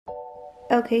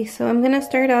Okay, so I'm gonna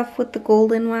start off with the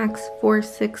Golden Wax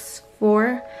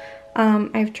 464.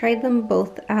 I've tried them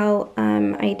both out.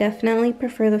 I definitely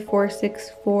prefer the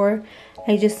 464.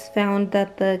 I just found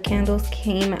that the candles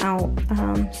came out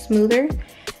smoother.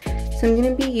 So I'm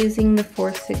gonna be using the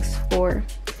 464.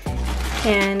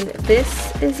 And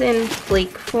this is in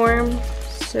flake form,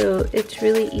 so it's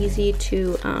really easy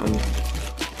to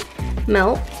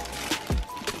melt.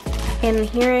 And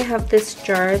here I have this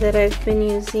jar that I've been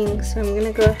using, so I'm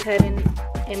gonna go ahead and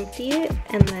empty it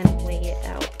and then weigh it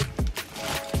out.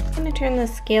 I'm gonna turn the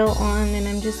scale on and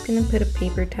I'm just gonna put a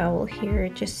paper towel here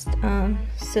just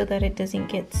so that it doesn't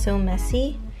get so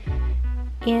messy.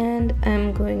 And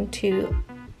I'm going to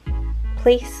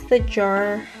place the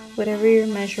jar, whatever you're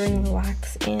measuring the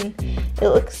wax in. It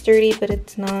looks dirty, but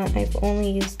it's not. I've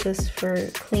only used this for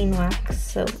clean wax,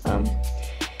 so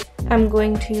I'm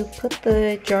going to put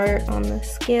the jar on the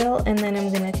scale and then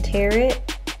I'm gonna tare it,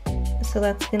 so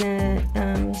that's gonna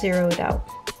zero it out.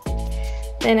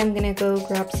 Then I'm gonna go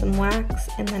grab some wax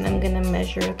and then I'm gonna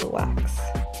measure the wax.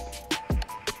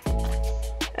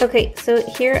 Okay, so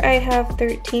here I have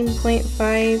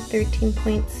 13.5,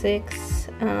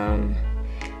 13.6.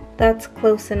 That's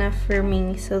close enough for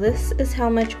me. So this is how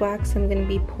much wax I'm going to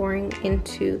be pouring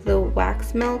into the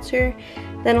wax melter.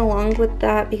 Then along with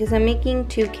that, because I'm making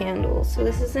 2 candles, so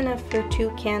this is enough for 2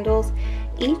 candles.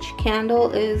 Each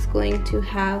candle is going to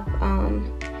have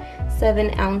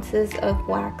 7 ounces of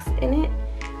wax in it.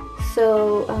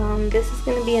 So this is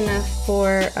going to be enough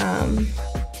for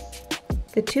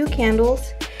the 2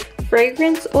 candles.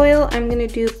 Fragrance oil, I'm going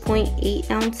to do 0.8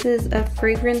 ounces of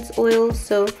fragrance oil.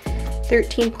 So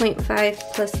 13.5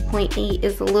 plus 0.8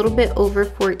 is a little bit over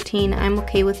 14. I'm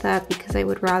okay with that because I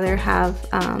would rather have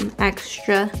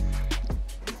extra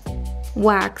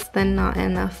wax than not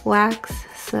enough wax.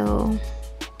 So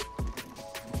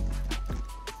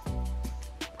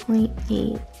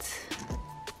 0.8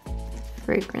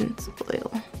 fragrance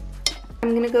oil.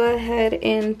 I'm gonna go ahead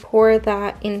and pour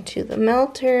that into the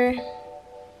melter.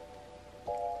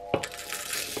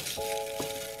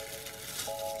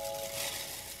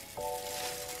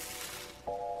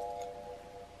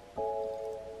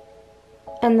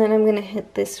 And then I'm gonna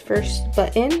hit this first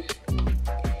button,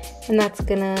 and that's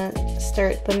gonna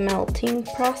start the melting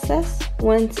process.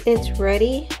 Once it's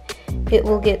ready, it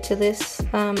will get to this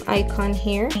icon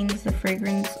here. It means the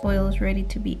fragrance oil is ready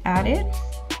to be added.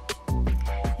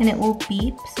 And it will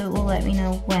beep, so it will let me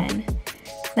know when.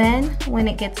 Then, when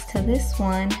it gets to this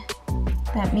one,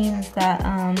 that means that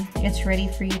it's ready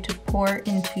for you to pour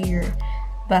into your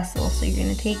vessel. So you're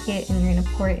gonna take it and you're gonna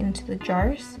pour it into the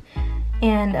jars.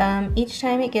 And each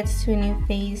time it gets to a new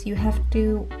phase, you have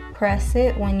to press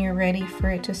it when you're ready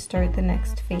for it to start the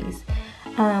next phase.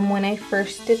 When I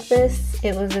first did this,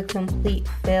 it was a complete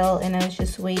fail and I was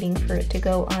just waiting for it to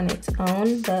go on its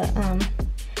own. But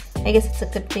I guess it's a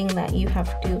good thing that you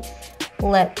have to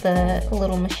let the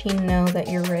little machine know that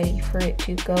you're ready for it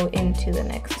to go into the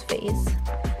next phase.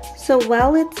 So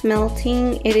while it's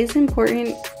melting, it is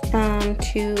important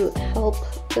to help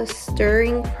the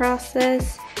stirring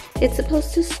process. It's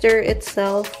supposed to stir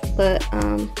itself, but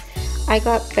I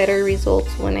got better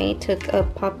results when I took a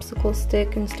popsicle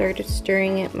stick and started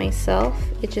stirring it myself.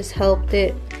 It just helped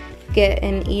it get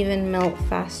an even melt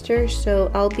faster, so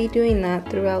I'll be doing that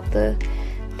throughout the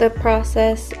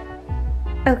process.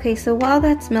 Okay, so while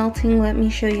that's melting, let me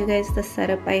show you guys the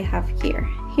setup I have here.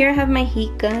 Here I have my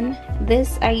heat gun.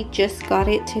 This, I just got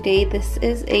it today. This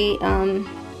is a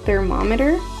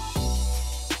thermometer.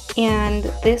 And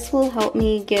this will help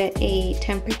me get a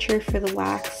temperature for the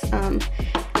wax.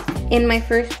 In my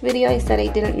first video I said I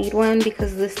didn't need one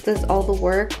because this does all the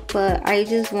work, but I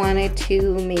just wanted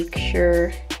to make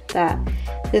sure that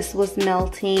this was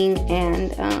melting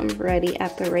and ready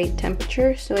at the right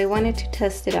temperature. So I wanted to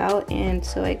test it out, and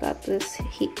so I got this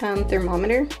heat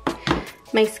thermometer.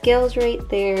 My scale's right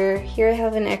there. Here I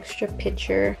have an extra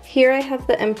pitcher. Here I have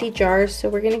the empty jars, so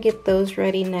we're gonna get those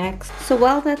ready next. So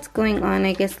while that's going on,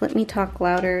 I guess let me talk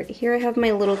louder. Here I have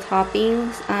my little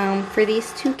toppings. For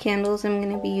these 2 candles, I'm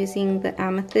gonna be using the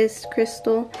amethyst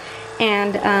crystal.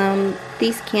 And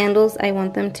these candles, I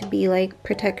want them to be like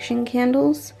protection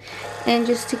candles. And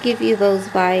just to give you those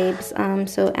vibes,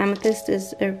 so amethyst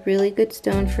is a really good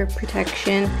stone for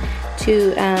protection,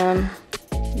 to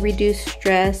reduce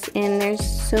stress, and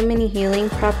there's so many healing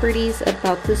properties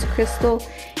about this crystal,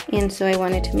 and so I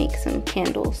wanted to make some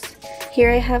candles. Here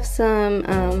I have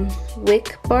some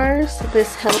wick bars.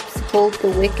 This helps hold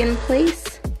the wick in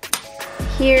place.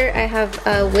 Here I have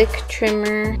a wick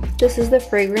trimmer. This is the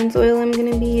fragrance oil I'm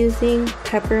going to be using,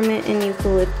 peppermint and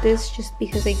eucalyptus, just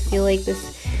because I feel like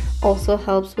this also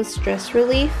helps with stress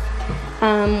relief.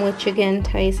 which again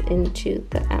ties into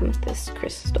the amethyst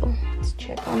crystal. Let's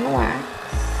check on the wax.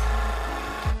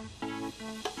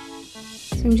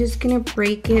 So I'm just gonna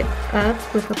break it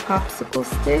up with a popsicle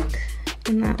stick,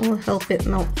 and that will help it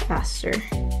melt faster.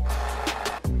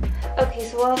 Okay,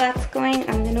 so while that's going,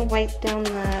 I'm gonna wipe down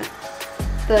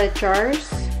the jars.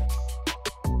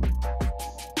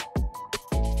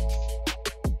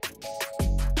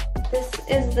 This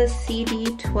is the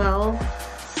CD12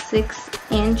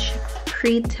 6-inch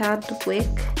pre-tabbed wick,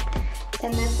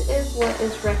 and this is what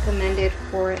is recommended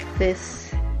for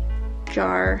this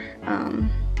jar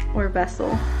or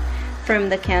vessel from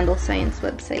the Candle Science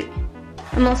website.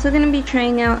 I'm also going to be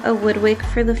trying out a wood wick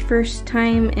for the first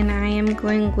time, and I am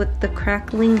going with the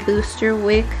Crackling Booster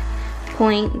Wick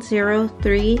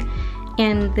 0.03,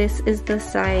 and this is the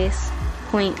size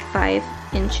 0.5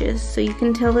 inches. So you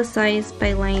can tell the size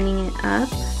by lining it up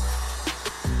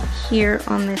here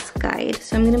on this guide.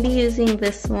 So I'm going to be using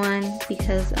this one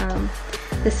because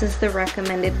this is the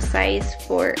recommended size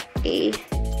for a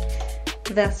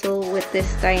vessel with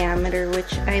this diameter,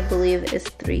 which I believe is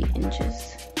 3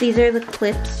 inches. These are the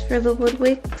clips for the wood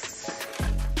wicks.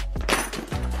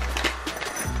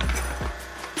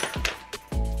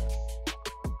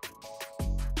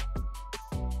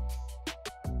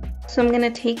 So I'm going to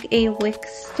take a wick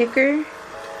sticker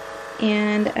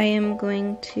and I am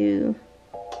going to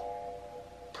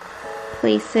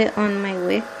place it on my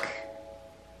wick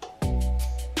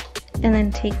and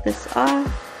then take this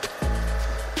off.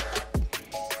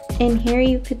 And here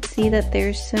you could see that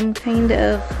there's some kind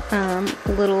of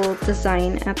little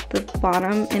design at the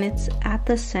bottom, and it's at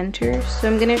the center. So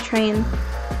I'm gonna try and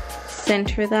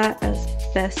center that as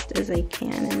best as I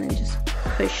can and then just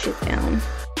push it down.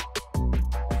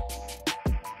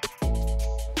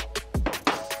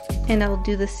 And I'll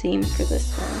do the same for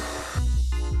this one.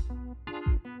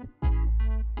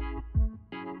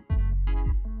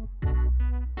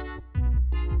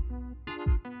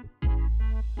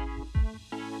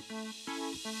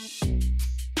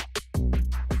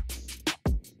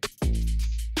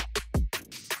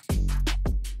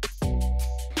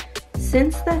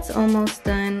 Since that's almost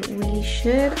done, we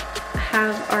should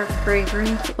have our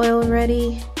fragrance oil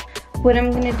ready. What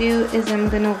I'm gonna do is I'm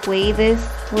gonna weigh this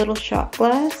little shot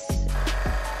glass.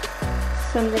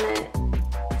 So I'm gonna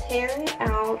tear it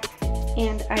out,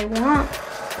 and I want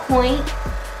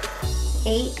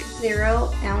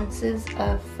 0.80 ounces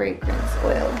of fragrance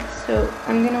oil. So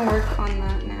I'm gonna work on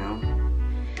that now.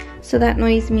 So that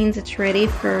noise means it's ready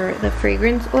for the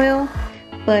fragrance oil,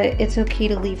 but it's okay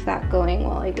to leave that going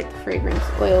while I get the fragrance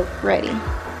oil ready.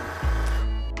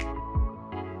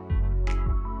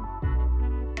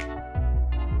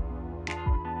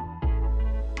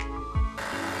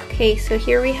 Okay, so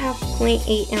here we have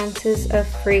 0.8 ounces of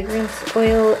fragrance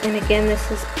oil, and again this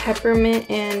is peppermint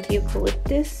and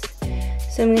eucalyptus.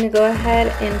 So I'm going to go ahead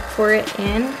and pour it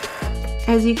in.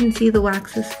 As you can see, the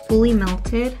wax is fully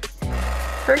melted.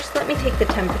 First, let me take the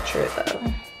temperature though.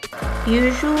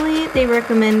 Usually they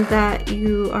recommend that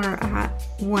you are at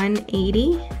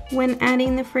 180 when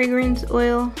adding the fragrance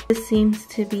oil. This seems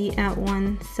to be at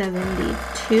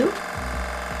 172.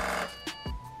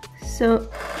 So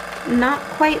not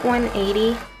quite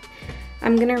 180.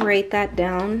 I'm gonna write that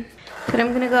down, but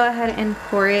I'm gonna go ahead and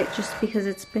pour it just because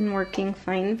it's been working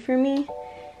fine for me.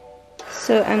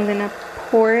 So I'm gonna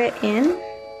pour it in.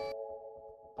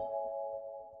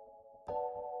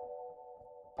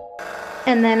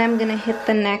 And then I'm gonna hit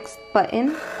the next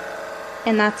button,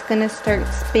 and that's gonna start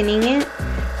spinning it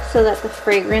so that the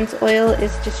fragrance oil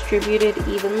is distributed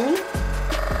evenly.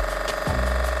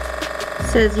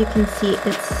 So as you can see,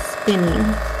 it's spinning.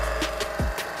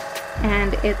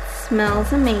 And it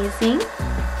smells amazing.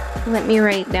 Let me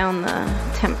write down the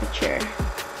temperature.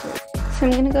 So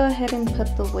I'm gonna go ahead and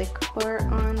put the wick bar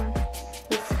on.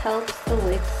 This helps the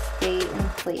wick stay in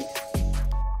place.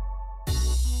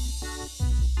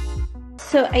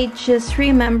 So I just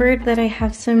remembered that I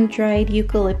have some dried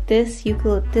eucalyptus.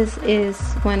 Eucalyptus is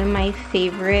one of my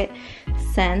favorite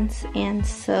scents, and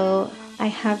so I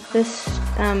have this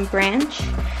branch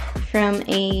from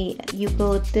a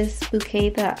eucalyptus bouquet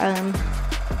that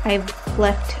I've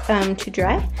left to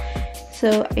dry.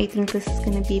 So I think this is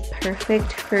going to be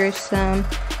perfect for some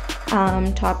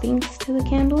toppings to the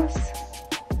candles.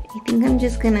 I think I'm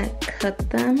just going to cut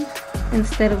them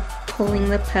instead of pulling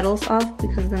the petals off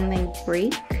because then they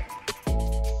break.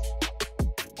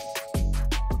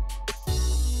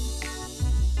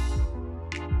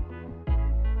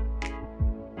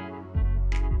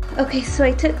 Okay, so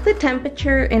I took the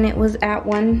temperature and it was at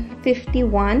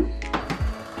 151.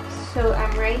 So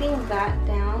I'm writing that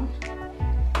down.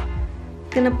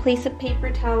 Gonna place a paper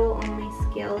towel on my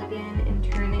scale again and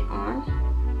turn it on.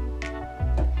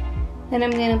 Then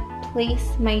I'm gonna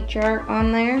place my jar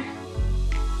on there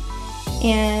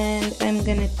and I'm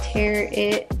gonna tear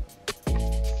it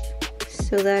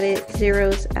so that it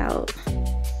zeroes out.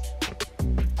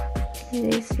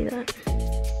 Can you see that?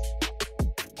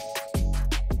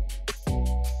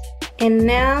 And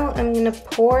now I'm gonna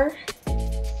pour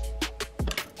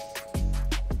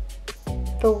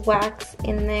the wax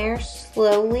in there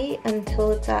slowly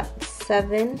until it's at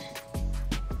 7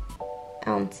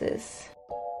 ounces.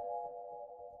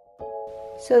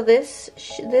 So this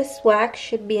wax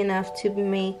should be enough to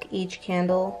make each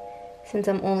candle, since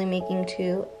I'm only making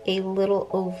 2, a little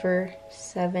over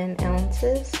 7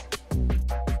 ounces.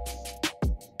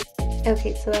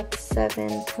 Okay, so that's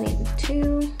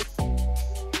 7.2.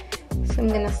 So I'm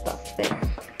gonna stop there.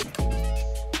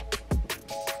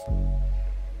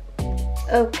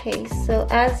 Okay, so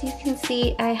as you can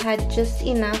see, I had just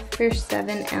enough for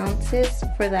 7 ounces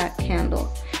for that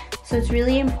candle. So it's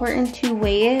really important to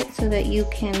weigh it so that you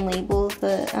can label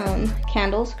the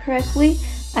candles correctly.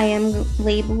 I am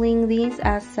labeling these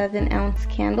as 7-ounce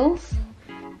candles.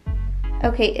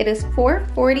 Okay, it is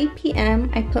 4:40 p.m.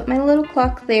 I put my little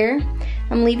clock there.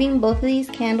 I'm leaving both of these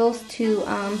candles to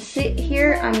sit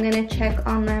here. I'm gonna check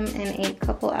on them in a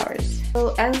couple hours.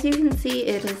 So as you can see,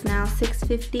 it is now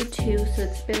 6:52, so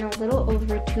it's been a little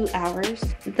over 2 hours.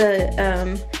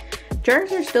 The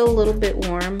jars are still a little bit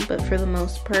warm, but for the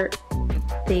most part,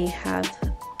 they have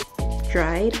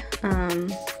dried.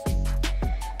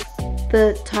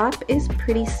 The top is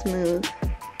pretty smooth,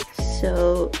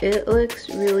 so it looks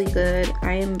really good.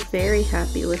 I am very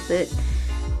happy with it.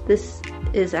 This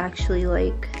is actually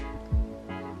like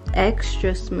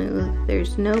extra smooth.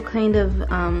 There's no kind of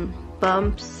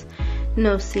bumps,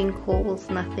 no sinkholes,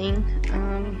 nothing.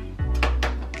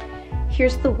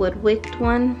 Here's the wood wicked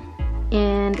one,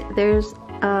 and there's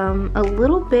a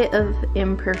little bit of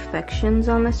imperfections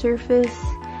on the surface.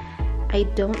 I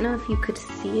don't know if you could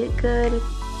see it good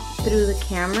through the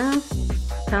camera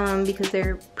because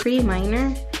they're pretty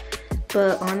minor,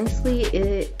 but honestly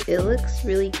it looks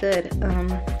really good.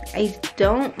 I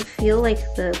don't feel like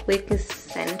the wick is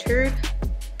centered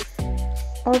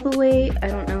all the way. I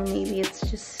don't know, maybe it's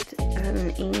just at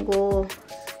an angle,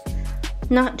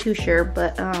 not too sure,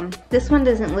 but this one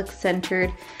doesn't look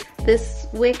centered. This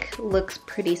wick looks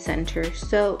pretty centered.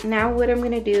 So now what I'm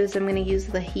gonna do is I'm gonna use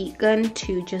the heat gun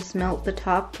to just melt the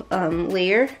top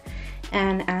layer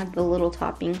and add the little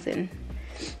toppings in.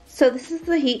 So this is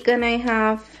the heat gun I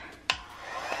have.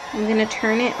 I'm gonna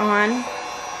turn it on,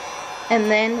 and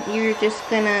then you're just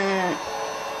gonna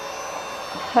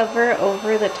hover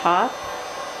over the top.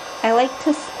 I like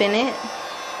to spin it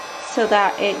so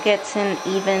that it gets an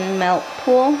even melt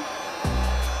pool.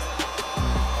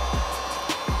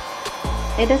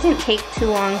 It doesn't take too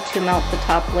long to melt the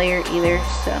top layer either,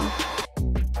 so.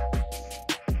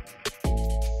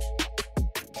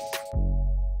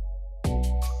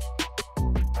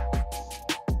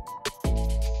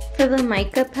 For the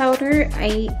mica powder,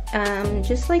 I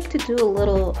just like to do a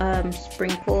little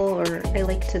sprinkle, or I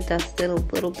like to dust it a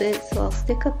little bit. So I'll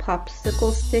stick a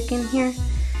popsicle stick in here,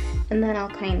 and then I'll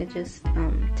kind of just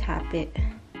tap it.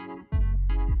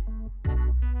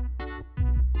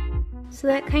 So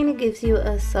that kind of gives you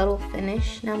a subtle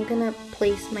finish. Now I'm gonna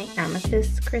place my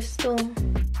amethyst crystal.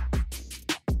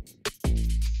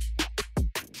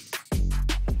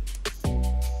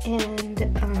 And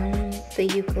the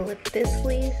eucalyptus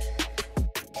leaf.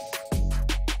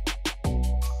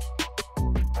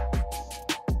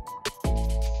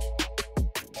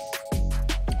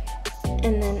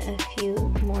 And then a few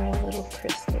more little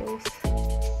crystals.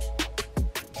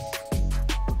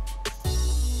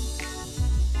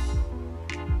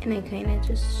 And I kind of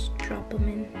just drop them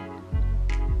in.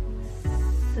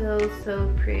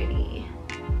 So pretty.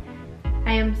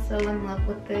 I am so in love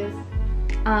with this.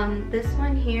 This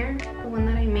one here, the one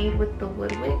that I made with the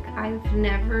wood wick, I've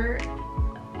never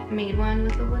made one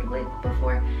with the wood wick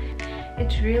before.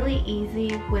 It's really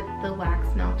easy with the wax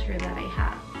melter that I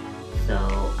have. So,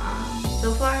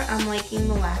 so far I'm liking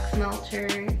the wax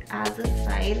melter as a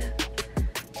side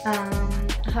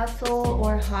hustle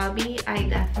or hobby. I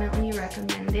definitely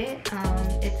recommend it.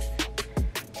 It's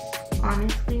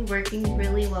honestly working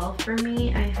really well for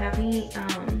me. I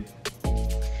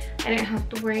didn't have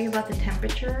to worry about the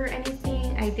temperature or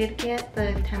anything. I did get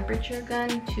the temperature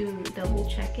gun to double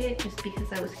check it just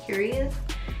because I was curious,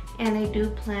 and I do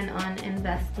plan on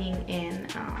investing in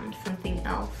something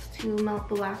else to melt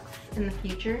the wax in the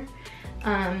future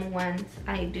once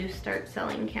I do start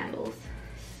selling candles.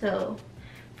 So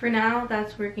for now,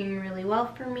 that's working really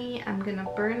well for me. I'm gonna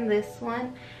burn this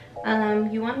one.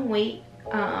 You want to wait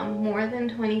more than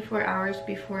 24 hours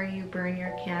before you burn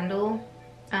your candle.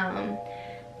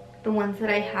 The ones that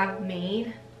I have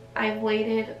made, I've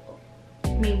waited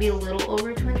maybe a little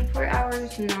over 24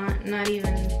 hours, not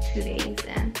even 2 days,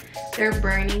 and they're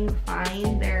burning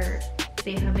fine.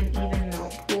 They have an even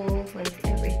melt pool, like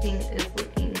everything is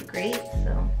looking great.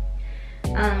 So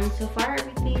so far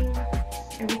everything's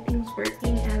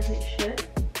working as it should.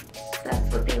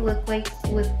 That's what they look like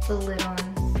with the lid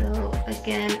on. So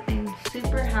again, I'm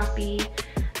super happy.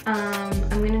 I'm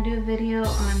gonna do a video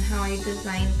on how I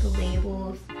designed the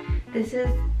labels. This is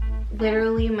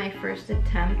literally my first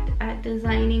attempt at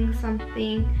designing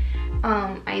something.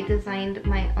 I designed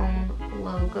my own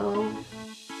logo.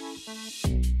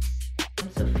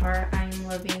 So far, I'm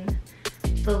loving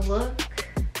the look.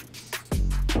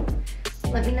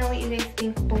 Let me know what you guys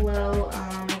think below.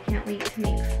 I can't wait to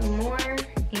make some more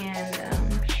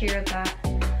and share that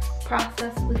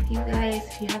process with you guys.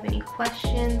 If you have any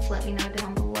questions, let me know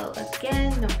down below.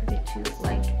 Again, don't forget to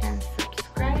like and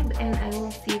subscribe, and I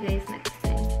will see you guys next time.